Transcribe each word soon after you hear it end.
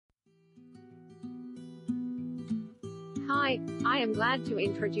Hi, I am glad to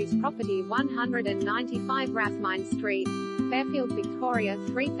introduce property 195 Rathmines Street, Fairfield, Victoria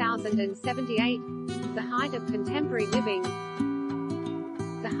 3078. The height of contemporary living.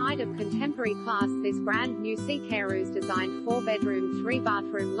 The height of contemporary class. This brand new Seacaroos designed 4-bedroom,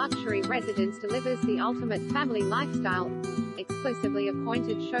 3-bathroom luxury residence delivers the ultimate family lifestyle. Exclusively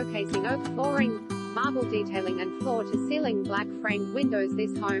appointed, showcasing oak flooring, marble detailing and floor-to-ceiling black framed windows.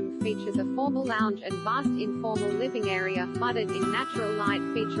 This home features a formal lounge and vast informal living area flooded in natural light,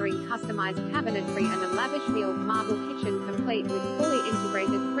 featuring customized cabinetry and a lavish wheeled marble kitchen complete with fully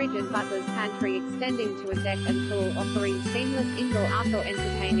integrated fridge and butler's pantry extending to a deck and pool, offering seamless indoor-outdoor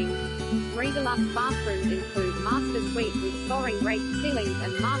entertaining. 3 deluxe bathrooms include master suite with soaring raked ceilings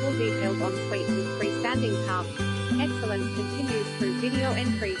and marble detailed ensuite with freestanding tub. Excellence continues through video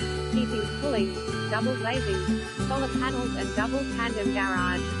entry, heating, cooling, double glazing, solar panels and double tandem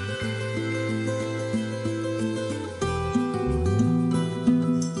garage.